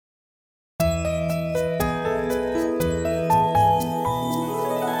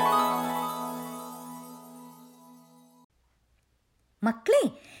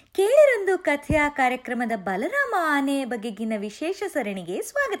ಕಥೆಯ ಕಾರ್ಯಕ್ರಮದ ಬಲರಾಮ ಆನೆಯ ಬಗೆಗಿನ ವಿಶೇಷ ಸರಣಿಗೆ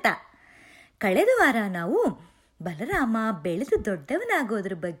ಸ್ವಾಗತ. ಕಳೆದ ವಾರ ನಾವು ಬಲರಾಮ ಬೆಳೆದು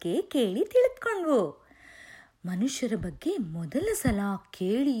ದೊಡ್ಡವನಾಗೋದ್ರ ಬಗ್ಗೆ ಕೇಳಿ ತಿಳಿದುಕೊಂಡ್ವು. ಮನುಷ್ಯರ ಬಗ್ಗೆ ಮೊದಲ ಸಲ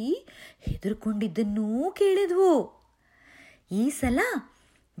ಕೇಳಿ ಹೆದರ್ಕೊಂಡಿದ್ದನ್ನೂ ಕೇಳಿದ್ವು. ಈ ಸಲ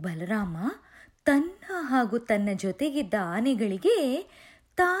ಬಲರಾಮ ತನ್ನ ಹಾಗೂ ತನ್ನ ಜೊತೆಗಿದ್ದ ಆನೆಗಳಿಗೆ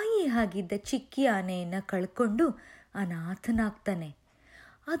ತಾಯಿ ಆಗಿದ್ದ ಚಿಕ್ಕಿ ಆನೆಯನ್ನು ಕಳ್ಕೊಂಡು ಅನಾಥನಾಗ್ತಾನೆ.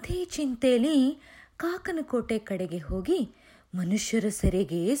 ಅದೇ ಚಿಂತೆಯಲ್ಲಿ ಕಾಕನಕೋಟೆ ಕಡೆಗೆ ಹೋಗಿ ಮನುಷ್ಯರ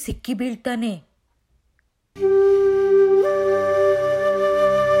ಸೆರೆಗೆ ಸಿಕ್ಕಿ ಬೀಳ್ತಾನೆ.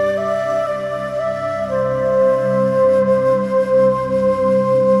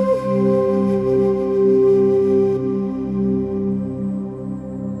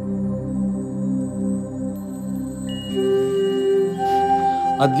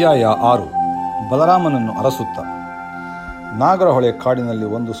 ಅಧ್ಯಾಯ 6. ಬಲರಾಮನನ್ನು ಅರಸುತ್ತ. ನಾಗರಹೊಳೆ ಕಾಡಿನಲ್ಲಿ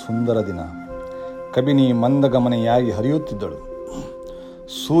ಒಂದು ಸುಂದರ ದಿನ. ಕಬಿನಿ ಮಂದಗಮನೆಯಾಗಿ ಹರಿಯುತ್ತಿದ್ದಳು.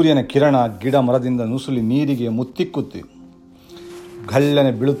 ಸೂರ್ಯನ ಕಿರಣ ಗಿಡ ಮರದಿಂದ ನುಸುಳಿ ನೀರಿಗೆ ಮುತ್ತಿಕ್ಕುತ್ತಿ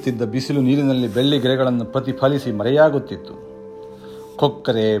ಗಳ್ಳನೆ ಬೀಳುತ್ತಿದ್ದ ಬಿಸಿಲು ನೀರಿನಲ್ಲಿ ಬೆಳ್ಳಿ ಗೆರೆಗಳನ್ನು ಪ್ರತಿಫಲಿಸಿ ಮರೆಯಾಗುತ್ತಿತ್ತು.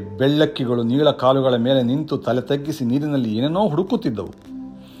 ಕೊಕ್ಕರೆ ಬೆಳ್ಳಕ್ಕಿಗಳು ನೀಳ ಕಾಲುಗಳ ಮೇಲೆ ನಿಂತು ತಲೆ ತಗ್ಗಿಸಿ ನೀರಿನಲ್ಲಿ ಏನೇನೋ ಹುಡುಕುತ್ತಿದ್ದವು.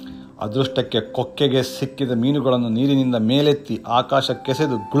 ಅದೃಷ್ಟಕ್ಕೆ ಕೊಕ್ಕೆಗೆ ಸಿಕ್ಕಿದ ಮೀನುಗಳನ್ನು ನೀರಿನಿಂದ ಮೇಲೆತ್ತಿ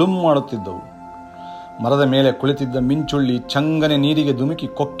ಆಕಾಶಕ್ಕೆಸೆದು ಗುಳುಂ ಮಾಡುತ್ತಿದ್ದವು. ಮರದ ಮೇಲೆ ಕುಳಿತಿದ್ದ ಮಿಂಚುಳ್ಳಿ ಚಂಗನೆ ನೀರಿಗೆ ಧುಮುಕಿ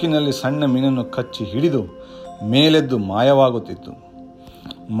ಕೊಕ್ಕಿನಲ್ಲಿ ಸಣ್ಣ ಮೀನನ್ನು ಕಚ್ಚಿ ಹಿಡಿದು ಮೇಲೆದ್ದು ಮಾಯವಾಗುತ್ತಿತ್ತು.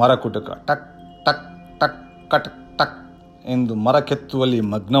 ಮರಕುಟುಕ ಟಕ್ ಟಕ್ ಟಕ್ ಕಟ್ ಟಕ್ ಎಂದು ಮರ ಕೆತ್ತುವಲ್ಲಿ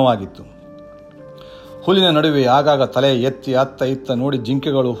ಮಗ್ನವಾಗಿತ್ತು. ಹುಲ್ಲಿನ ನಡುವೆ ಆಗಾಗ ತಲೆ ಎತ್ತಿ ಅತ್ತ ಇತ್ತ ನೋಡಿ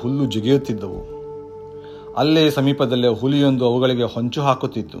ಜಿಂಕೆಗಳು ಹುಲ್ಲು ಜಿಗಿಯುತ್ತಿದ್ದವು. ಅಲ್ಲೇ ಸಮೀಪದಲ್ಲೇ ಹುಲಿಯೊಂದು ಅವುಗಳಿಗೆ ಹೊಂಚು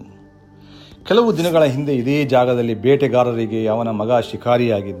ಹಾಕುತ್ತಿತ್ತು. ಕೆಲವು ದಿನಗಳ ಹಿಂದೆ ಇದೇ ಜಾಗದಲ್ಲಿ ಬೇಟೆಗಾರರಿಗೆ ಅವನ ಮಗ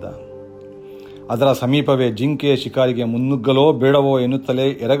ಶಿಕಾರಿಯಾಗಿದ್ದ. ಅದರ ಸಮೀಪವೇ ಜಿಂಕೆಯ ಶಿಕಾರಿಗೆ ಮುನ್ನುಗ್ಗಲೋ ಬೇಡವೋ ಎನ್ನುತ್ತಲೇ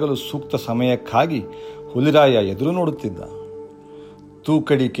ಎರಗಲು ಸೂಕ್ತ ಸಮಯಕ್ಕಾಗಿ ಹುಲಿರಾಯ ಎದುರು ನೋಡುತ್ತಿದ್ದ.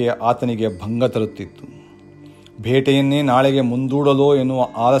 ತೂಕಡಿಕೆ ಆತನಿಗೆ ಭಂಗ ತರುತ್ತಿತ್ತು. ಬೇಟೆಯನ್ನೇ ನಾಳೆಗೆ ಮುಂದೂಡಲೋ ಎನ್ನುವ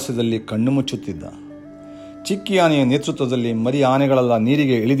ಆಲಸ್ಯದಲ್ಲಿ ಕಣ್ಣು ಮುಚ್ಚುತ್ತಿದ್ದ. ಚಿಕ್ಕಿ ಆನೆಯ ನೇತೃತ್ವದಲ್ಲಿ ಮರಿ ಆನೆಗಳೆಲ್ಲ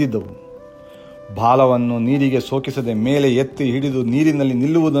ನೀರಿಗೆ ಇಳಿದಿದ್ದವು. ಬಾಲವನ್ನು ನೀರಿಗೆ ಸೋಕಿಸದೆ ಮೇಲೆ ಎತ್ತಿ ಹಿಡಿದು ನೀರಿನಲ್ಲಿ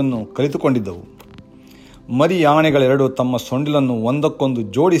ನಿಲ್ಲುವುದನ್ನು ಕಲಿತುಕೊಂಡಿದ್ದವು. ಮರಿ ಆನೆಗಳೆರಡು ತಮ್ಮ ಸೊಂಡಿಲನ್ನು ಒಂದಕ್ಕೊಂದು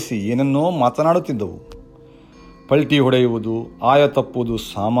ಜೋಡಿಸಿ ಏನನ್ನೋ ಮಾತನಾಡುತ್ತಿದ್ದವು. ಪಲ್ಟಿ ಹೊಡೆಯುವುದು, ಆಯ ತಪ್ಪುವುದು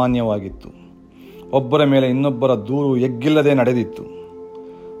ಸಾಮಾನ್ಯವಾಗಿತ್ತು. ಒಬ್ಬರ ಮೇಲೆ ಇನ್ನೊಬ್ಬರ ದೂರು ಎಗ್ಗಿಲ್ಲದೆ ನಡೆದಿತ್ತು.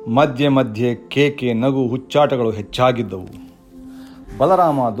 ಮಧ್ಯೆ ಮಧ್ಯೆ ಕೇಕೆ, ನಗು, ಹುಚ್ಚಾಟಗಳು ಹೆಚ್ಚಾಗಿದ್ದವು.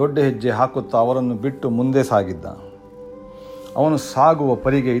 ಬಲರಾಮ ದೊಡ್ಡ ಹೆಜ್ಜೆ ಹಾಕುತ್ತಾ ಅವರನ್ನು ಬಿಟ್ಟು ಮುಂದೆ ಸಾಗಿದ್ದ. ಅವನು ಸಾಗುವ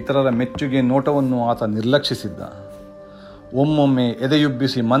ಪರಿಗೆ ಇತರರ ಮೆಚ್ಚುಗೆ ನೋಟವನ್ನು ಆತ ನಿರ್ಲಕ್ಷಿಸಿದ್ದ. ಒಮ್ಮೊಮ್ಮೆ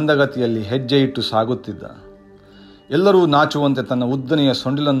ಎದೆಯುಬ್ಬಿಸಿ ಮಂದಗತಿಯಲ್ಲಿ ಹೆಜ್ಜೆ ಇಟ್ಟು ಸಾಗುತ್ತಿದ್ದ. ಎಲ್ಲರೂ ನಾಚುವಂತೆ ತನ್ನ ಉದ್ದನೆಯ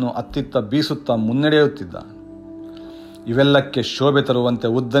ಸೊಂಡಿಲನ್ನು ಅತ್ತಿತ್ತ ಬೀಸುತ್ತಾ ಮುನ್ನಡೆಯುತ್ತಿದ್ದ. ಇವೆಲ್ಲಕ್ಕೆ ಶೋಭೆ ತರುವಂತೆ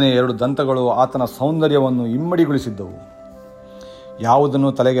ಉದ್ದನೆಯ 2 ದಂತಗಳು ಆತನ ಸೌಂದರ್ಯವನ್ನು ಇಮ್ಮಡಿಗೊಳಿಸಿದ್ದವು.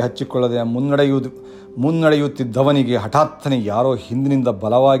 ಯಾವುದನ್ನು ತಲೆಗೆ ಹಚ್ಚಿಕೊಳ್ಳದೆ ಮುನ್ನಡೆಯುತ್ತಿದ್ದವನಿಗೆ ಹಠಾತ್ತನೆ ಯಾರೋ ಹಿಂದಿನಿಂದ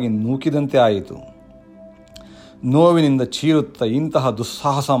ಬಲವಾಗಿ ನೂಕಿದಂತೆ ಆಯಿತು. ನೋವಿನಿಂದ ಚೀರುತ್ತಾ ಇಂತಹ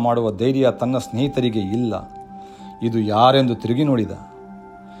ದುಸ್ಸಾಹಸ ಮಾಡುವ ಧೈರ್ಯ ತನ್ನ ಸ್ನೇಹಿತರಿಗೆ ಇಲ್ಲ. ಇದು ಯಾರೆಂದು ತಿರುಗಿ ನೋಡಿದ.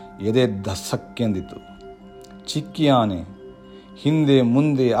 ಎದೆ ಧಸ್ಸಕ್ಕೆಂದಿತು. ಚಿಕ್ಕಿ ಆನೆ ಹಿಂದೆ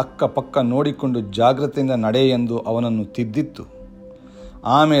ಮುಂದೆ ಅಕ್ಕಪಕ್ಕ ನೋಡಿಕೊಂಡು ಜಾಗ್ರತೆಯಿಂದ ನಡೆ ಎಂದು ಅವನನ್ನು ತಿದ್ದಿತ್ತು.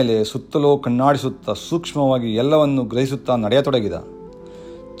 ಆಮೇಲೆ ಸುತ್ತಲೂ ಕಣ್ಣಾಡಿಸುತ್ತಾ ಸೂಕ್ಷ್ಮವಾಗಿ ಎಲ್ಲವನ್ನು ಗ್ರಹಿಸುತ್ತಾ ನಡೆಯತೊಡಗಿದ.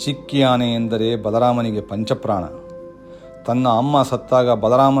 ಚಿಕ್ಕಿ ಆನೆ ಎಂದರೆ ಬಲರಾಮನಿಗೆ ಪಂಚಪ್ರಾಣ. ತನ್ನ ಅಮ್ಮ ಸತ್ತಾಗ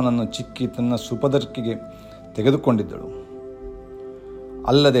ಬಲರಾಮನನ್ನು ಚಿಕ್ಕಿ ತನ್ನ ಸುಪದರ್ಕಿಗೆ ತೆಗೆದುಕೊಂಡಿದ್ದಳು.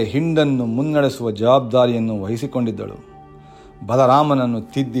 ಅಲ್ಲದೆ ಹಿಂಡನ್ನು ಮುನ್ನಡೆಸುವ ಜವಾಬ್ದಾರಿಯನ್ನು ವಹಿಸಿಕೊಂಡಿದ್ದಳು. ಬಲರಾಮನನ್ನು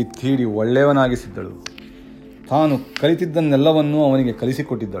ತಿದ್ದಿ ತೀಡಿ ಒಳ್ಳೆಯವನಾಗಿಸಿದ್ದಳು. ತಾನು ಕಲಿತಿದ್ದನ್ನೆಲ್ಲವನ್ನೂ ಅವನಿಗೆ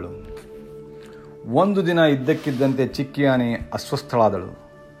ಕಲಿಸಿಕೊಟ್ಟಿದ್ದಳು. ಒಂದು ದಿನ ಇದ್ದಕ್ಕಿದ್ದಂತೆ ಚಿಕ್ಕಿ ಆನೆ ಅಸ್ವಸ್ಥಳಾದಳು.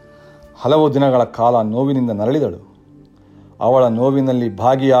 ಹಲವು ದಿನಗಳ ಕಾಲ ನೋವಿನಿಂದ ನರಳಿದಳು. ಅವಳ ನೋವಿನಲ್ಲಿ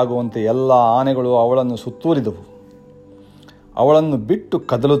ಭಾಗಿಯಾಗುವಂತೆ ಎಲ್ಲ ಆನೆಗಳು ಅವಳನ್ನು ಸುತ್ತೂರಿದವು. ಅವಳನ್ನು ಬಿಟ್ಟು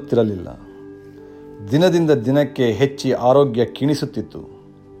ಕದಲುತ್ತಿರಲಿಲ್ಲ. ದಿನದಿಂದ ದಿನಕ್ಕೆ ಹೆಚ್ಚಿ ಆರೋಗ್ಯ ಕ್ಷೀಣಿಸುತ್ತಿತ್ತು.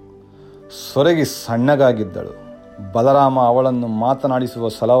 ಸೊರಗಿ ಸಣ್ಣಗಾಗಿದ್ದಳು. ಬಲರಾಮ ಅವಳನ್ನು ಮಾತನಾಡಿಸುವ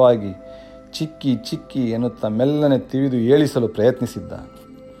ಸಲುವಾಗಿ ಚಿಕ್ಕಿ ಚಿಕ್ಕಿ ಎನ್ನುತ್ತಾ ಮೆಲ್ಲನೆ ತಿವಿದು ಏಳಿಸಲು ಪ್ರಯತ್ನಿಸಿದ್ದ.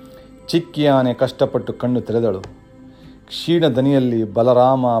 ಚಿಕ್ಕಿ ಆನೆ ಕಷ್ಟಪಟ್ಟು ಕಣ್ಣು ತೆರೆದಳು. ಕ್ಷೀಣ ದನಿಯಲ್ಲಿ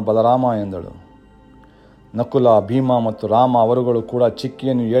ಬಲರಾಮ ಬಲರಾಮ ಎಂದಳು. ನಕುಲ, ಭೀಮ ಮತ್ತು ರಾಮ ಅವರುಗಳು ಕೂಡ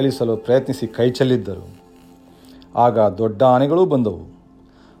ಚಿಕ್ಕಿಯನ್ನು ಏಳಿಸಲು ಪ್ರಯತ್ನಿಸಿ ಕೈಚೆಲ್ಲಿದ್ದರು. ಆಗ ದೊಡ್ಡ ಆನೆಗಳೂ ಬಂದವು.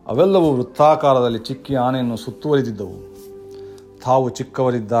 ಅವೆಲ್ಲವೂ ವೃತ್ತಾಕಾರದಲ್ಲಿ ಚಿಕ್ಕಿ ಆನೆಯನ್ನು ಸುತ್ತುವರಿದಿದ್ದವು. ತಾವು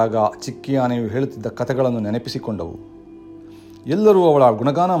ಚಿಕ್ಕವರಿದ್ದಾಗ ಚಿಕ್ಕಿ ಆನೆಯು ಹೇಳುತ್ತಿದ್ದ ಕಥೆಗಳನ್ನು ನೆನಪಿಸಿಕೊಂಡವು. ಎಲ್ಲರೂ ಅವಳ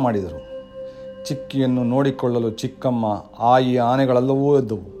ಗುಣಗಾನ ಮಾಡಿದರು. ಚಿಕ್ಕಿಯನ್ನು ನೋಡಿಕೊಳ್ಳಲು ಚಿಕ್ಕಮ್ಮ, ಆಯಿ ಆನೆಗಳೆಲ್ಲವೂ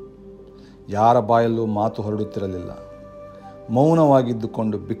ಎದ್ದವು. ಯಾರ ಬಾಯಲ್ಲೂ ಮಾತು ಹೊರಡುತ್ತಿರಲಿಲ್ಲ.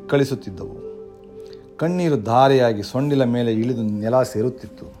 ಮೌನವಾಗಿದ್ದುಕೊಂಡು ಬಿಕ್ಕಳಿಸುತ್ತಿದ್ದವು. ಕಣ್ಣೀರು ಧಾರೆಯಾಗಿ ಸೊಂಡಿಲ ಮೇಲೆ ಇಳಿದು ನೆಲ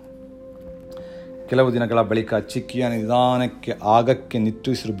ಸೇರುತ್ತಿತ್ತು. ಕೆಲವು ದಿನಗಳ ಬಳಿಕ ಚಿಕ್ಕಿಯ ನಿಧಾನಕ್ಕೆ ಆಗಕ್ಕೆ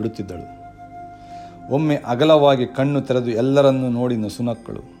ನಿಟ್ಟುಸಿರು ಬಿಡುತ್ತಿದ್ದಳು. ಒಮ್ಮೆ ಅಗಲವಾಗಿ ಕಣ್ಣು ತೆರೆದು ಎಲ್ಲರನ್ನೂ ನೋಡಿ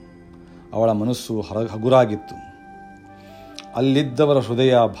ನಸುನಕ್ಕಳು. ಅವಳ ಮನಸ್ಸು ಹಗುರಾಗಿತ್ತು. ಅಲ್ಲಿದ್ದವರ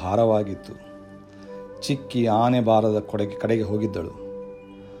ಹೃದಯ ಭಾರವಾಗಿತ್ತು. ಚಿಕ್ಕಿ ಆನೆ ಬಾರದ ಕಡೆಗೆ ಹೋಗಿದ್ದಳು.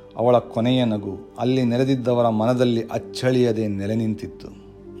 ಅವಳ ಕೊನೆಯ ನಗು ಅಲ್ಲಿ ನೆರೆದಿದ್ದವರ ಮನದಲ್ಲಿ ಅಚ್ಚಳಿಯದೆ ನೆಲೆ ನಿಂತಿತ್ತು.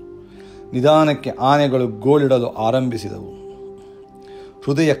 ನಿಧಾನಕ್ಕೆ ಆನೆಗಳು ಗೋಳಿಡಲು ಆರಂಭಿಸಿದವು.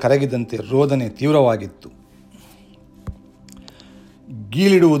 ಹೃದಯ ಕರಗಿದಂತೆ ರೋದನೆ ತೀವ್ರವಾಗಿತ್ತು.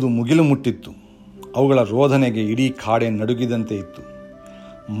 ಗೀಳಿಡುವುದು ಮುಗಿಲು ಮುಟ್ಟಿತ್ತು. ಅವುಗಳ ರೋದನೆಗೆ ಇಡೀ ಕಾಡೆ ನಡುಗಿದಂತೆ ಇತ್ತು.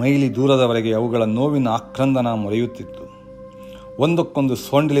 ಮೈಲಿ ದೂರದವರೆಗೆ ಅವುಗಳ ನೋವಿನ ಆಕ್ರಂದನ ಮೊರೆಯುತ್ತಿತ್ತು. ಒಂದಕ್ಕೊಂದು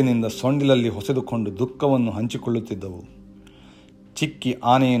ಸೊಂಡಿಲಿನಿಂದ ಸೊಂಡಿಲಲ್ಲಿ ಹೊಸೆದುಕೊಂಡು ದುಃಖವನ್ನು ಹಂಚಿಕೊಳ್ಳುತ್ತಿದ್ದವು. ಚಿಕ್ಕಿ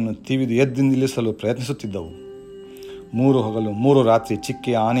ಆನೆಯನ್ನು ತಿವಿದು ಎದ್ದು ನಿಲ್ಲಿಸಲು ಪ್ರಯತ್ನಿಸುತ್ತಿದ್ದವು. 3 ಹಗಲು 3 ರಾತ್ರಿ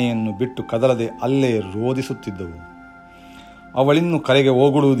ಚಿಕ್ಕಿ ಆನೆಯನ್ನು ಬಿಟ್ಟು ಕದಲದೆ ಅಲ್ಲೇ ರೋದಿಸುತ್ತಿದ್ದವು. ಅವಳಿನ್ನೂ ಕರೆಗೆ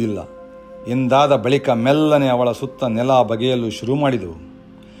ಓಗುಡುವುದಿಲ್ಲ ಎಂದಾದ ಬಳಿಕ ಮೆಲ್ಲನೆ ಅವಳ ಸುತ್ತ ನೆಲ ಬಗೆಯಲು ಶುರು ಮಾಡಿದವು.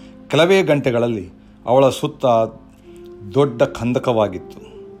 ಕೆಲವೇ ಗಂಟೆಗಳಲ್ಲಿ ಅವಳ ಸುತ್ತ ದೊಡ್ಡ ಕಂದಕವಾಗಿತ್ತು.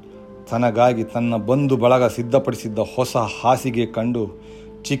 ತನಗಾಗಿ ತನ್ನ ಬಂಧು ಬಳಗ ಸಿದ್ಧಪಡಿಸಿದ್ದ ಹೊಸ ಹಾಸಿಗೆ ಕಂಡು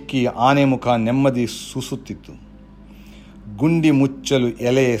ಚಿಕ್ಕಿ ಆನೆ ಮುಖ ನೆಮ್ಮದಿ ಸೂಸುತ್ತಿತ್ತು. ಗುಂಡಿ ಮುಚ್ಚಲು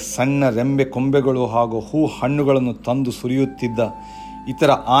ಎಲೆ, ಸಣ್ಣ ರೆಂಬೆ ಕೊಂಬೆಗಳು ಹಾಗೂ ಹೂ ಹಣ್ಣುಗಳನ್ನು ತಂದು ಸುರಿಯುತ್ತಿದ್ದ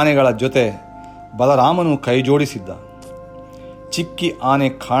ಇತರ ಆನೆಗಳ ಜೊತೆ ಬಲರಾಮನು ಕೈಜೋಡಿಸಿದ್ದ. ಚಿಕ್ಕಿ ಆನೆ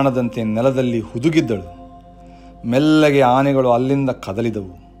ಕಾಣದಂತೆ ನೆಲದಲ್ಲಿ ಹುದುಗಿದ್ದಳು. ಮೆಲ್ಲಗೆ ಆನೆಗಳು ಅಲ್ಲಿಂದ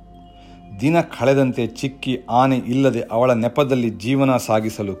ಕದಲಿದವು. ದಿನ ಕಳೆದಂತೆ ಚಿಕ್ಕಿ ಆನೆ ಇಲ್ಲದೆ ಅವಳ ನೆಪದಲ್ಲಿ ಜೀವನ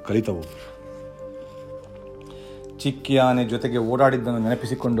ಸಾಗಿಸಲು ಕಲಿತವು. ಚಿಕ್ಕಿ ಆನೆ ಜೊತೆಗೆ ಓಡಾಡಿದ್ದನ್ನು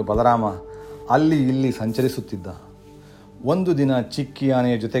ನೆನಪಿಸಿಕೊಂಡು ಬಲರಾಮ ಅಲ್ಲಿ ಇಲ್ಲಿ ಸಂಚರಿಸುತ್ತಿದ್ದ. ಒಂದು ದಿನ ಚಿಕ್ಕಿ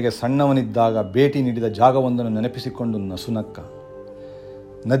ಆನೆಯ ಜೊತೆಗೆ ಸಣ್ಣವನಿದ್ದಾಗ ಭೇಟಿ ನೀಡಿದ ಜಾಗವೊಂದನ್ನು ನೆನಪಿಸಿಕೊಂಡು ನಸುನಕ್ಕ.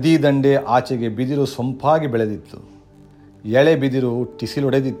 ನದಿ ದಂಡೆ ಆಚೆಗೆ ಬಿದಿರು ಸೊಂಪಾಗಿ ಬೆಳೆದಿತ್ತು. ಎಳೆ ಬಿದಿರು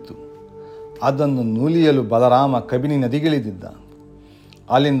ಟಿಸಿಲೊಡೆದಿತ್ತು. ಅದನ್ನು ನೂಲಿಯಲು ಬಲರಾಮ ಕಬಿನಿ ನದಿಗಿಳಿದಿದ್ದ.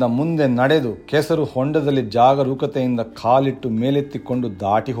 ಅಲ್ಲಿಂದ ಮುಂದೆ ನಡೆದು ಕೆಸರು ಹೊಂಡದಲ್ಲಿ ಜಾಗರೂಕತೆಯಿಂದ ಕಾಲಿಟ್ಟು ಮೇಲೆತ್ತಿಕೊಂಡು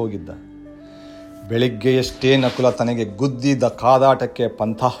ದಾಟಿ ಹೋಗಿದ್ದ. ಬೆಳಿಗ್ಗೆಯಷ್ಟೇ ನಕುಲ ತನಗೆ ಗುದ್ದಿದ್ದ ಕಾದಾಟಕ್ಕೆ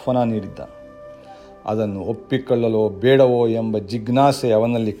ಪಂಥಾಹ್ವಾನ ನೀಡಿದ್ದ. ಅದನ್ನು ಒಪ್ಪಿಕೊಳ್ಳಲೋ ಬೇಡವೋ ಎಂಬ ಜಿಜ್ಞಾಸೆ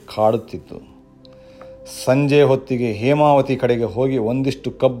ಅವನಲ್ಲಿ ಕಾಡುತ್ತಿತ್ತು. ಸಂಜೆ ಹೊತ್ತಿಗೆ ಹೇಮಾವತಿ ಕಡೆಗೆ ಹೋಗಿ ಒಂದಿಷ್ಟು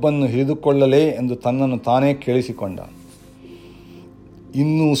ಕಬ್ಬನ್ನು ಹಿಡಿದುಕೊಳ್ಳಲೇ ಎಂದು ತನ್ನನ್ನು ತಾನೇ ಕೇಳಿಸಿಕೊಂಡ.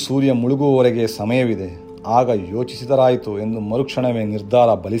 ಇನ್ನೂ ಸೂರ್ಯ ಮುಳುಗುವವರೆಗೆ ಸಮಯವಿದೆ, ಆಗ ಯೋಚಿಸಿದರಾಯಿತು ಎಂದು ಮರುಕ್ಷಣವೇ ನಿರ್ಧಾರ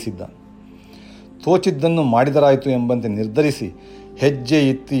ಬಲಿಸಿದ್ದ. ತೋಚಿದ್ದನ್ನು ಮಾಡಿದರಾಯಿತು ಎಂಬಂತೆ ನಿರ್ಧರಿಸಿ ಹೆಜ್ಜೆ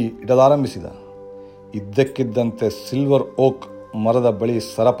ಎತ್ತಿ ಇಡಲಾರಂಭಿಸಿದ. ಇದ್ದಕ್ಕಿದ್ದಂತೆ ಸಿಲ್ವರ್ ಓಕ್ ಮರದ ಬಳಿ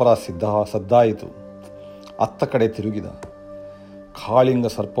ಸರಪರ ಸದ್ದಾಯಿತು. ಅತ್ತ ಕಡೆ ತಿರುಗಿದ. ಕಾಳಿಂಗ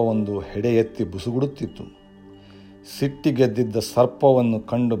ಸರ್ಪವೊಂದು ಹೆಡೆ ಎತ್ತಿ ಬುಸುಗುಡುತ್ತಿತ್ತು. ಸಿಟ್ಟಿಗೆದ್ದಿದ್ದ ಸರ್ಪವನ್ನು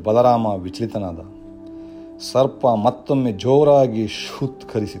ಕಂಡು ಬಲರಾಮ ವಿಚಲಿತನಾದ. ಸರ್ಪ ಮತ್ತೊಮ್ಮೆ ಜೋರಾಗಿ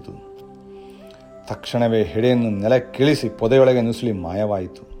ಶೂತ್ಕರಿಸಿತು. ತಕ್ಷಣವೇ ಹೆಡೆಯನ್ನು ನೆಲಕ್ಕಿಳಿಸಿ ಪೊದೆಯೊಳಗೆ ನುಸುಳಿ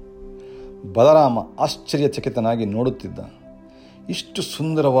ಮಾಯವಾಯಿತು. ಬಲರಾಮ ಆಶ್ಚರ್ಯಚಕಿತನಾಗಿ ನೋಡುತ್ತಿದ್ದ. ಇಷ್ಟು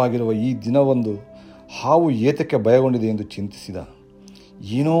ಸುಂದರವಾಗಿರುವ ಈ ದಿನವೊಂದು ಹಾವು ಏತಕ್ಕೆ ಭಯಗೊಂಡಿದೆ ಎಂದು ಚಿಂತಿಸಿದ.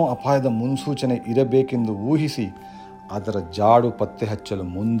 ಏನೋ ಅಪಾಯದ ಮುನ್ಸೂಚನೆ ಇರಬೇಕೆಂದು ಊಹಿಸಿ ಅದರ ಜಾಡು ಪತ್ತೆ ಹಚ್ಚಲು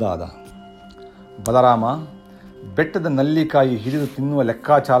ಮುಂದಾದ. ಬಲರಾಮ ಬೆಟ್ಟದ ನಲ್ಲಿಕಾಯಿ ಹಿಡಿದು ತಿನ್ನುವ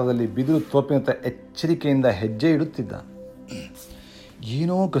ಲೆಕ್ಕಾಚಾರದಲ್ಲಿ ಬಿದಿರು ತೋಪಿನತ್ತ ಎಚ್ಚರಿಕೆಯಿಂದ ಹೆಜ್ಜೆ ಇಡುತ್ತಿದ್ದ.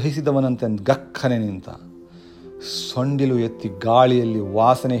 ಏನೋ ಗ್ರಹಿಸಿದವನಂತೆ ಗಕ್ಕನೆ ನಿಂತ. ಸೊಂಡಿಲು ಎತ್ತಿ ಗಾಳಿಯಲ್ಲಿ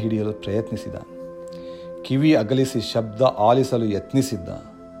ವಾಸನೆ ಹಿಡಿಯಲು ಪ್ರಯತ್ನಿಸಿದ. ಕಿವಿ ಅಗಲಿಸಿ ಶಬ್ದ ಆಲಿಸಲು ಯತ್ನಿಸಿದ್ದ.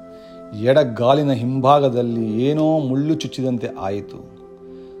 ಎಡಗಾಲಿನ ಹಿಂಭಾಗದಲ್ಲಿ ಏನೋ ಮುಳ್ಳು ಚುಚ್ಚಿದಂತೆ ಆಯಿತು.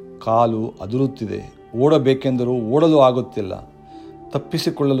 ಕಾಲು ಅದುರುತ್ತಿದೆ. ಓಡಬೇಕೆಂದರೂ ಓಡಲು ಆಗುತ್ತಿಲ್ಲ.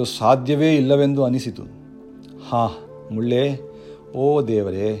 ತಪ್ಪಿಸಿಕೊಳ್ಳಲು ಸಾಧ್ಯವೇ ಇಲ್ಲವೆಂದು ಅನಿಸಿತು. ಮುಳ್ಳೇ, ಓ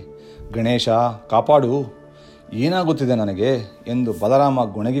ದೇವರೇ, ಗಣೇಶ ಕಾಪಾಡು, ಏನಾಗುತ್ತಿದೆ ನನಗೆ ಎಂದು ಬಲರಾಮ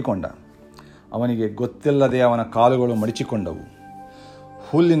ಗೊಣಗಿಕೊಂಡ. ಅವನಿಗೆ ಗೊತ್ತಿಲ್ಲದೆ ಅವನ ಕಾಲುಗಳು ಮಡಿಚಿಕೊಂಡವು.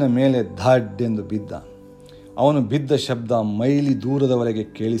 ಹುಲ್ಲಿನ ಮೇಲೆ ಧಡ್ಡೆಂದು ಬಿದ್ದ. ಅವನು ಬಿದ್ದ ಶಬ್ದ ಮೈಲಿ ದೂರದವರೆಗೆ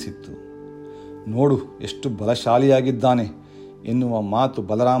ಕೇಳಿಸಿತ್ತು. ನೋಡು ಎಷ್ಟು ಬಲಶಾಲಿಯಾಗಿದ್ದಾನೆ ಎನ್ನುವ ಮಾತು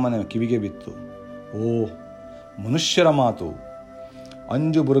ಬಲರಾಮನ ಕಿವಿಗೆ ಬಿತ್ತು. ಓ, ಮನುಷ್ಯರ ಮಾತು.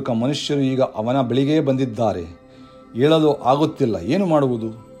 ಅಂಜು ಬುರುಕ ಮನುಷ್ಯರು ಈಗ ಅವನ ಬಳಿಗೇ ಬಂದಿದ್ದಾರೆ. ಏಳಲು ಆಗುತ್ತಿಲ್ಲ, ಏನು ಮಾಡುವುದು?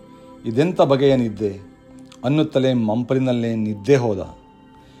 ಇದೆಂಥ ಬಗೆಯ ನಿದ್ದೆ ಅನ್ನುತ್ತಲೇ ಮಂಪರಿನಲ್ಲೇ ನಿದ್ದೆ ಹೋದ.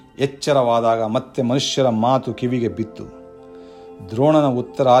 ಎಚ್ಚರವಾದಾಗ ಮತ್ತೆ ಮನುಷ್ಯರ ಮಾತು ಕಿವಿಗೆ ಬಿತ್ತು. ದ್ರೋಣನ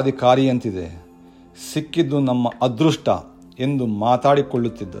ಉತ್ತರಾಧಿಕಾರಿಯಂತಿದೆ, ಸಿಕ್ಕಿದ್ದು ನಮ್ಮ ಅದೃಷ್ಟ ಎಂದು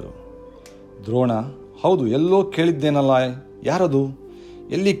ಮಾತಾಡಿಕೊಳ್ಳುತ್ತಿದ್ದರು. ದ್ರೋಣ? ಹೌದು, ಎಲ್ಲೋ ಕೇಳಿದ್ದೇನಲ್ಲ. ಯಾರದು?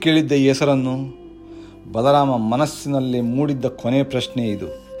 ಎಲ್ಲಿ ಕೇಳಿದ್ದೆ ಈ ಹೆಸರನ್ನು? ಬಲರಾಮ ಮನಸ್ಸಿನಲ್ಲಿ ಮೂಡಿದ್ದ ಕೊನೆ ಪ್ರಶ್ನೆ ಇದು.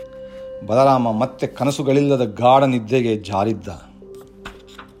 ಬಲರಾಮ ಮತ್ತೆ ಕನಸುಗಳಿಲ್ಲದ ಗಾಢ ನಿದ್ದೆಗೆ ಜಾರಿದ್ದ.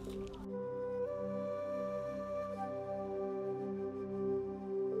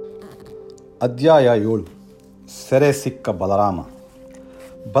 ಅಧ್ಯಾಯ 7. ಸೆರೆ ಸಿಕ್ಕ ಬಲರಾಮ.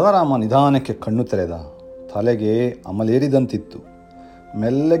 ಬಲರಾಮ ನಿಧಾನಕ್ಕೆ ಕಣ್ಣು ತೆರೆದ. ತಲೆಗೆ ಅಮಲೇರಿದಂತಿತ್ತು.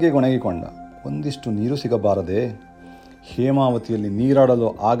 ಮೆಲ್ಲಗೆ ಗೊಣಗಿಕೊಂಡ. ಒಂದಿಷ್ಟು ನೀರು ಸಿಗಬಾರದೆ? ಹೇಮಾವತಿಯಲ್ಲಿ ನೀರಾಡಲು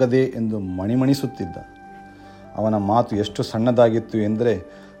ಆಗದೆ ಎಂದು ಮಣಿಮಣಿಸುತ್ತಿದ್ದ. ಅವನ ಮಾತು ಎಷ್ಟು ಸಣ್ಣದಾಗಿತ್ತು ಎಂದರೆ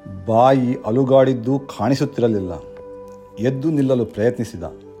ಬಾಯಿ ಅಲುಗಾಡಿದ್ದೂ ಕಾಣಿಸುತ್ತಿರಲಿಲ್ಲ. ಎದ್ದು ನಿಲ್ಲಲು ಪ್ರಯತ್ನಿಸಿದ.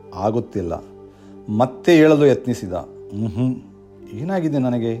 ಆಗುತ್ತಿಲ್ಲ. ಮತ್ತೆ ಏಳಲು ಯತ್ನಿಸಿದ. ಏನಾಗಿದೆ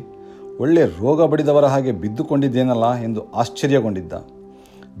ನನಗೆ? ಒಳ್ಳೆ ರೋಗ ಬಡಿದವರ ಹಾಗೆ ಬಿದ್ದುಕೊಂಡಿದ್ದೇನಲ್ಲ ಎಂದು ಆಶ್ಚರ್ಯಗೊಂಡಿದ್ದ.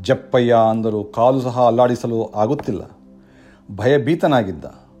 ಜಪ್ಪಯ್ಯ ಅಂದರೂ ಕಾಲು ಸಹ ಅಲ್ಲಾಡಿಸಲು ಆಗುತ್ತಿಲ್ಲ. ಭಯಭೀತನಾಗಿದ್ದ.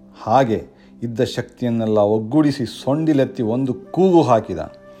 ಹಾಗೆ ಇದ್ದ ಶಕ್ತಿಯನ್ನೆಲ್ಲ ಒಗ್ಗೂಡಿಸಿ ಸೊಂಡಿಲೆತ್ತಿ ಒಂದು ಕೂಗು ಹಾಕಿದ.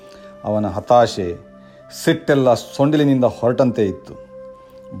 ಅವನ ಹತಾಶೆ, ಸಿಟ್ಟೆಲ್ಲ ಸೊಂಡಿಲಿನಿಂದ ಹೊರಟಂತೆ ಇತ್ತು.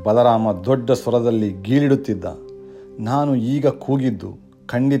 ಬಲರಾಮ ದೊಡ್ಡ ಸ್ವರದಲ್ಲಿ ಗೀಳಿಡುತ್ತಿದ್ದ. ನಾನು ಈಗ ಕೂಗಿದ್ದು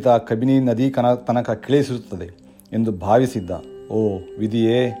ಖಂಡಿತ ಕಬಿನಿ ನದಿ ತನಕ ಕೇಳಿಸುತ್ತದೆ ಎಂದು ಭಾವಿಸಿದ್ದ. ಓ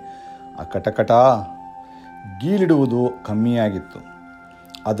ವಿಧಿಯೇ, ಆ ಕಟಕಟ. ಗೀಳಿಡುವುದು ಕಮ್ಮಿಯಾಗಿತ್ತು.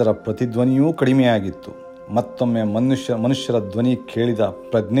 ಅದರ ಪ್ರತಿಧ್ವನಿಯೂ ಕಡಿಮೆಯಾಗಿತ್ತು. ಮತ್ತೊಮ್ಮೆ ಮನುಷ್ಯರ ಧ್ವನಿ ಕೇಳಿದ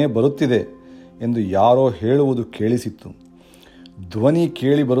ಪ್ರಜ್ಞೆ ಬರುತ್ತಿದೆ ಎಂದು ಯಾರೋ ಹೇಳುವುದು ಕೇಳಿಸಿತ್ತು. ಧ್ವನಿ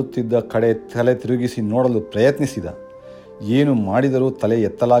ಕೇಳಿ ಬರುತ್ತಿದ್ದ ಕಡೆ ತಲೆ ತಿರುಗಿಸಿ ನೋಡಲು ಪ್ರಯತ್ನಿಸಿದ. ಏನು ಮಾಡಿದರೂ ತಲೆ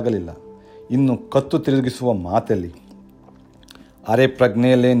ಎತ್ತಲಾಗಲಿಲ್ಲ. ಇನ್ನು ಕತ್ತು ತಿರುಗಿಸುವ ಮಾತೆಲ್ಲಿ? ಅರೆ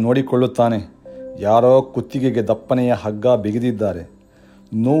ಪ್ರಜ್ಞೆಯಲ್ಲೇ ನೋಡಿಕೊಳ್ಳುತ್ತಾನೆ. ಯಾರೋ ಕುತ್ತಿಗೆಗೆ ದಪ್ಪನೆಯ ಹಗ್ಗ ಬಿಗಿದಿದ್ದಾರೆ.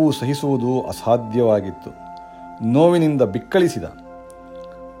 ನೋವು ಸಹಿಸುವುದು ಅಸಾಧ್ಯವಾಗಿತ್ತು. ನೋವಿನಿಂದ ಬಿಕ್ಕಳಿಸಿದ.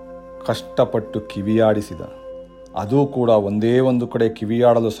 ಕಷ್ಟಪಟ್ಟು ಕಿವಿಯಾಡಿಸಿದ. ಅದೂ ಕೂಡ ಒಂದೇ ಒಂದು ಕಡೆ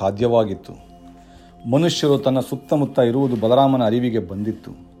ಕಿವಿಯಾಡಲು ಸಾಧ್ಯವಾಗಿತ್ತು. ಮನುಷ್ಯರು ತನ್ನ ಸುತ್ತಮುತ್ತ ಇರುವುದು ಬಲರಾಮನ ಅರಿವಿಗೆ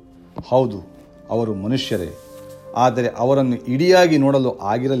ಬಂದಿತ್ತು. ಹೌದು, ಅವರು ಮನುಷ್ಯರೇ. ಆದರೆ ಅವರನ್ನು ಇಡಿಯಾಗಿ ನೋಡಲು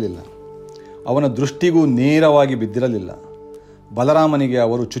ಆಗಿರಲಿಲ್ಲ. ಅವನ ದೃಷ್ಟಿಗೂ ನೇರವಾಗಿ ಬಿದ್ದಿರಲಿಲ್ಲ. ಬಲರಾಮನಿಗೆ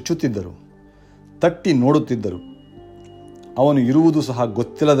ಅವರು ಚುಚ್ಚುತ್ತಿದ್ದರು, ತಟ್ಟಿ ನೋಡುತ್ತಿದ್ದರು. ಅವನು ಇರುವುದು ಸಹ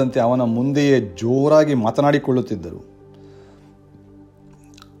ಗೊತ್ತಿಲ್ಲದಂತೆ ಅವನ ಮುಂದೆಯೇ ಜೋರಾಗಿ ಮಾತನಾಡಿಕೊಳ್ಳುತ್ತಿದ್ದರು.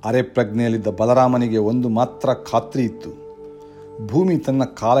 ಅರೆ ಪ್ರಜ್ಞೆಯಲ್ಲಿದ್ದ ಬಲರಾಮನಿಗೆ ಒಂದು ಮಾತ್ರ ಖಾತ್ರಿ ಇತ್ತು. ಭೂಮಿ ತನ್ನ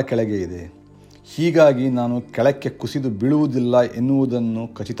ಕಾಲ ಕೆಳಗೆ ಇದೆ. ಹೀಗಾಗಿ ನಾನು ಕೆಳಕ್ಕೆ ಕುಸಿದು ಬೀಳುವುದಿಲ್ಲ ಎನ್ನುವುದನ್ನು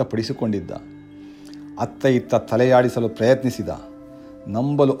ಖಚಿತಪಡಿಸಿಕೊಂಡಿದ್ದ. ಅತ್ತ ಇತ್ತ ತಲೆಯಾಡಿಸಲು ಪ್ರಯತ್ನಿಸಿದ.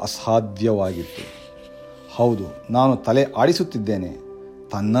 ನಂಬಲು ಅಸಾಧ್ಯವಾಗಿತ್ತು. ಹೌದು, ನಾನು ತಲೆ ಆಡಿಸುತ್ತಿದ್ದೇನೆ.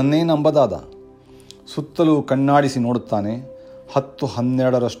 ತನ್ನನ್ನೇ ನಂಬದಾದ. ಸುತ್ತಲೂ ಕಣ್ಣಾಡಿಸಿ ನೋಡುತ್ತಾನೆ.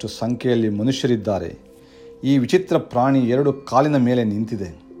 10-12ರಷ್ಟು ಸಂಖ್ಯೆಯಲ್ಲಿ ಮನುಷ್ಯರಿದ್ದಾರೆ. ಈ ವಿಚಿತ್ರ ಪ್ರಾಣಿ 2 ಕಾಲಿನ ಮೇಲೆ ನಿಂತಿದೆ.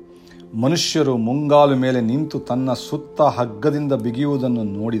 ಮನುಷ್ಯರು ಮುಂಗಾಲು ಮೇಲೆ ನಿಂತು ತನ್ನ ಸುತ್ತ ಹಗ್ಗದಿಂದ ಬಿಗಿಯುವುದನ್ನು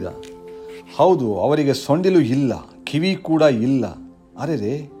ನೋಡಿದ. ಹೌದು, ಅವರಿಗೆ ಸೊಂಡಿಲು ಇಲ್ಲ, ಕಿವಿ ಕೂಡ ಇಲ್ಲ.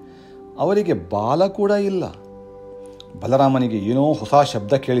 ಅರೆರೆ, ಅವರಿಗೆ ಬಾಲ ಕೂಡ ಇಲ್ಲ. ಬಲರಾಮನಿಗೆ ಏನೋ ಹೊಸ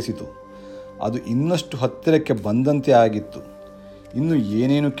ಶಬ್ದ ಕೇಳಿಸಿತು. ಅದು ಇನ್ನಷ್ಟು ಹತ್ತಿರಕ್ಕೆ ಬಂದಂತೆ ಆಗಿತ್ತು. ಇನ್ನು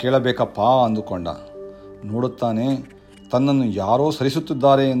ಏನೇನು ಕೇಳಬೇಕಪ್ಪ ಅಂದುಕೊಂಡ. ನೋಡುತ್ತಾನೆ, ತನ್ನನ್ನು ಯಾರೋ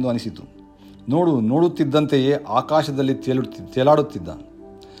ಸರಿಸುತ್ತಿದ್ದಾರೆ ಎಂದು ಅನಿಸಿತು. ನೋಡುತ್ತಿದ್ದಂತೆಯೇ ಆಕಾಶದಲ್ಲಿ ತೇಲಾಡುತ್ತಿದ್ದ.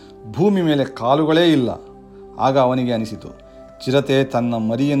 ಭೂಮಿ ಮೇಲೆ ಕಾಲುಗಳೇ ಇಲ್ಲ. ಆಗ ಅವನಿಗೆ ಅನಿಸಿತು, ಚಿರತೆ ತನ್ನ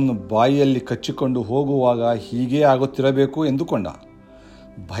ಮರಿಯನ್ನು ಬಾಯಿಯಲ್ಲಿ ಕಚ್ಚಿಕೊಂಡು ಹೋಗುವಾಗ ಹೀಗೇ ಆಗುತ್ತಿರಬೇಕು ಎಂದುಕೊಂಡ.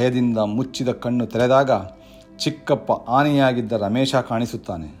 ಭಯದಿಂದ ಮುಚ್ಚಿದ ಕಣ್ಣು ತೆರೆದಾಗ ಚಿಕ್ಕಪ್ಪ ಆನೆಯಾಗಿದ್ದ ರಮೇಶ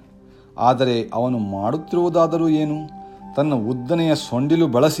ಕಾಣಿಸುತ್ತಾನೆ. ಆದರೆ ಅವನು ಮಾಡುತ್ತಿರುವುದಾದರೂ ಏನು? ತನ್ನ ಉದ್ದನೆಯ ಸೊಂಡಿಲು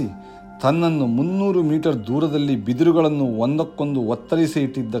ಬಳಸಿ ತನ್ನನ್ನು 300 ಮೀಟರ್ ದೂರದಲ್ಲಿ ಬಿದಿರುಗಳನ್ನು ಒಂದಕ್ಕೊಂದು ಒತ್ತರಿಸಿ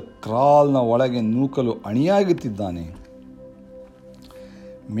ಇಟ್ಟಿದ್ದ ಕ್ರಾಲ್ನ ಒಳಗೆ ನೂಕಲು ಅಣಿಯಾಗುತ್ತಿದ್ದಾನೆ.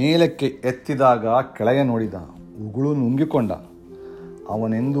 ಮೇಲಕ್ಕೆ ಎತ್ತಿದಾಗ ಕೆಳಗೆ ನೋಡಿದ. ಉಗುಳು ನುಂಗಿಕೊಂಡ.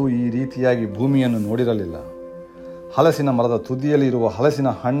 ಅವನೆಂದೂ ಈ ರೀತಿಯಾಗಿ ಭೂಮಿಯನ್ನು ನೋಡಿರಲಿಲ್ಲ. ಹಲಸಿನ ಮರದ ತುದಿಯಲ್ಲಿರುವ ಹಲಸಿನ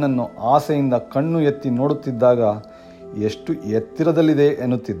ಹಣ್ಣನ್ನು ಆಸೆಯಿಂದ ಕಣ್ಣು ಎತ್ತಿ ನೋಡುತ್ತಿದ್ದಾಗ ಎಷ್ಟು ಎತ್ತರದಲ್ಲಿದೆ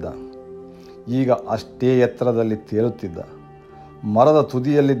ಎನ್ನುತ್ತಿದ್ದ. ಈಗ ಅಷ್ಟೇ ಎತ್ತರದಲ್ಲಿ ತೇಲುತ್ತಿದ್ದ. ಮರದ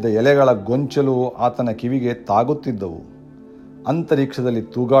ತುದಿಯಲ್ಲಿದ್ದ ಎಲೆಗಳ ಗೊಂಚಲು ಆತನ ಕಿವಿಗೆ ತಾಗುತ್ತಿದ್ದವು. ಅಂತರಿಕ್ಷದಲ್ಲಿ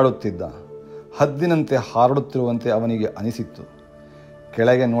ತೂಗಾಡುತ್ತಿದ್ದ. ಹದ್ದಿನಂತೆ ಹಾರಾಡುತ್ತಿರುವಂತೆ ಅವನಿಗೆ ಅನಿಸಿತ್ತು.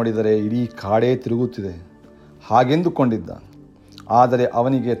 ಕೆಳಗೆ ನೋಡಿದರೆ ಇಡೀ ಕಾಡೇ ತಿರುಗುತ್ತಿದೆ ಹಾಗೆಂದುಕೊಂಡಿದ್ದ. ಆದರೆ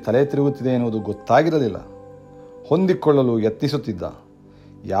ಅವನಿಗೆ ತಲೆ ತಿರುಗುತ್ತಿದೆ ಎನ್ನುವುದು ಗೊತ್ತಾಗಿರಲಿಲ್ಲ. ಹೊಂದಿಕೊಳ್ಳಲು ಯತ್ನಿಸುತ್ತಿದ್ದ.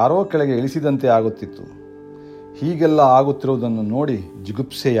 ಯಾರೋ ಕೆಳಗೆ ಇಳಿಸಿದಂತೆ ಆಗುತ್ತಿತ್ತು. ಹೀಗೆಲ್ಲ ಆಗುತ್ತಿರುವುದನ್ನು ನೋಡಿ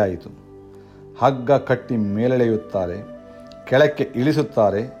ಜಿಗುಪ್ಸೆಯಾಯಿತು. ಹಗ್ಗ ಕಟ್ಟಿ ಮೇಲೆಳೆಯುತ್ತಾರೆ, ಕೆಳಕ್ಕೆ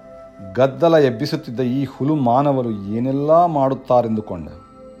ಇಳಿಸುತ್ತಾರೆ. ಗದ್ದಲ ಎಬ್ಬಿಸುತ್ತಿದ್ದ ಈ ಹುಲು ಮಾನವರು ಏನೆಲ್ಲ ಮಾಡುತ್ತಾರೆಂದುಕೊಂಡ.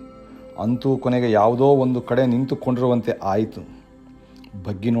 ಅಂತೂ ಕೊನೆಗೆ ಯಾವುದೋ ಒಂದು ಕಡೆ ನಿಂತುಕೊಂಡಿರುವಂತೆ ಆಯಿತು.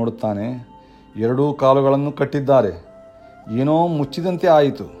 ಬಗ್ಗಿ ನೋಡುತ್ತಾನೆ. 2 ಕಾಲುಗಳನ್ನು ಕಟ್ಟಿದ್ದಾರೆ. ಏನೋ ಮುಚ್ಚಿದಂತೆ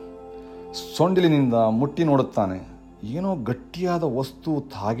ಆಯಿತು. ಸೊಂಡಿಲಿನಿಂದ ಮುಟ್ಟಿ ನೋಡುತ್ತಾನೆ. ಏನೋ ಗಟ್ಟಿಯಾದ ವಸ್ತು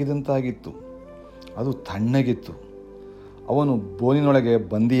ತಾಗಿದಂತಾಗಿತ್ತು. ಅದು ತಣ್ಣಗಿತ್ತು. ಅವನು ಬೋನಿನೊಳಗೆ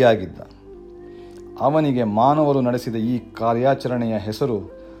ಬಂದಿಯಾಗಿದ್ದ. ಅವನಿಗೆ ಮಾನವರು ನಡೆಸಿದ ಈ ಕಾರ್ಯಾಚರಣೆಯ ಹೆಸರು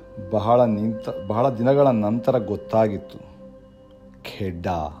ಬಹಳ ದಿನಗಳ ನಂತರ ಗೊತ್ತಾಗಿತ್ತು. ಖೆಡ್ಡ.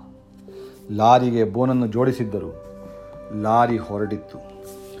 ಲಾರಿಗೆ ಬೋನನ್ನು ಜೋಡಿಸಿದ್ದರು. ಲಾರಿ ಹೊರಟಿತ್ತು.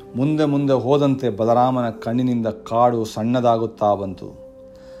 ಮುಂದೆ ಮುಂದೆ ಹೋದಂತೆ ಬಲರಾಮನ ಕಣ್ಣಿನಿಂದ ಕಾಡು ಸಣ್ಣದಾಗುತ್ತಾ ಬಂತು.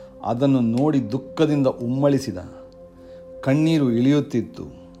 ಅದನ್ನು ನೋಡಿ ದುಃಖದಿಂದ ಉಮ್ಮಳಿಸಿದ. ಕಣ್ಣೀರು ಇಳಿಯುತ್ತಿತ್ತು.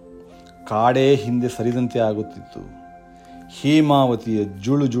 ಕಾಡೇ ಹಿಂದೆ ಸರಿದಂತೆ ಆಗುತ್ತಿತ್ತು. ಹೇಮಾವತಿಯ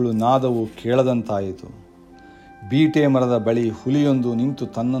ಜುಳು ಜುಳು ನಾದವು ಕೇಳದಂತಾಯಿತು. ಬೀಟೆ ಮರದ ಬಳಿ ಹುಲಿಯೊಂದು ನಿಂತು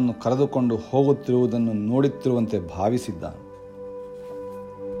ತನ್ನನ್ನು ಕರೆದುಕೊಂಡು ಹೋಗುತ್ತಿರುವುದನ್ನು ನೋಡುತ್ತಿರುವಂತೆ ಭಾವಿಸಿದ್ದ.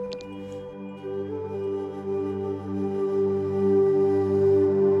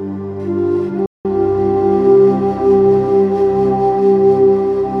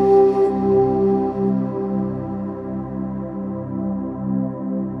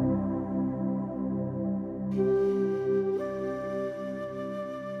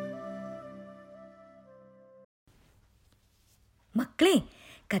 ಮಕ್ಕಳೇ,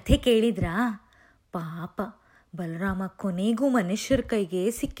 ಕಥೆ ಕೇಳಿದ್ರಾ? ಪಾಪ ಬಲರಾಮ ಕೊನೆಗೂ ಮನುಷ್ಯರ ಕೈಗೆ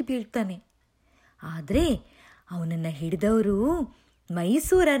ಸಿಕ್ಕಿ ಬೀಳ್ತಾನೆ. ಆದರೆ ಅವನನ್ನು ಹಿಡಿದವರು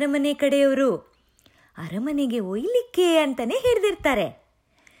ಮೈಸೂರು ಅರಮನೆ ಕಡೆಯವರು. ಅರಮನೆಗೆ ಒಯ್ಲಿಕ್ಕೆ ಅಂತಲೇ ಹಿಡಿದಿರ್ತಾರೆ.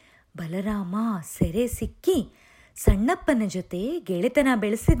 ಬಲರಾಮ ಸೆರೆ ಸಿಕ್ಕಿ ಸಣ್ಣಪ್ಪನ ಜೊತೆ ಗೆಳೆತನ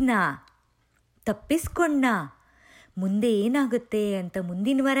ಬೆಳೆಸಿದ್ನ, ತಪ್ಪಿಸ್ಕೊಂಡ. ಮುಂದೆ ಏನಾಗುತ್ತೆ ಅಂತ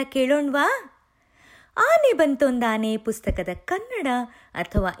ಮುಂದಿನ ವಾರ ಕೇಳೋಣವಾ? ಆನೆ ಬಂತೊಂದಾನೆ ಪುಸ್ತಕದ ಕನ್ನಡ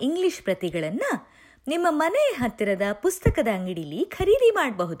ಅಥವಾ ಇಂಗ್ಲಿಷ್ ಪ್ರತಿಗಳನ್ನು ನಿಮ್ಮ ಮನೆಯ ಹತ್ತಿರದ ಪುಸ್ತಕದ ಅಂಗಡಿಲಿ ಖರೀದಿ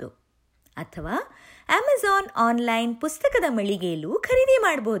ಮಾಡಬಹುದು, ಅಥವಾ ಅಮೆಜಾನ್ ಆನ್ಲೈನ್ ಪುಸ್ತಕದ ಮಳಿಗೆಯಲ್ಲೂ ಖರೀದಿ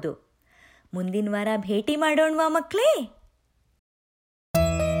ಮಾಡಬಹುದು. ಮುಂದಿನ ವಾರ ಭೇಟಿ ಮಾಡೋಣವಾ ಮಕ್ಕಳೇ?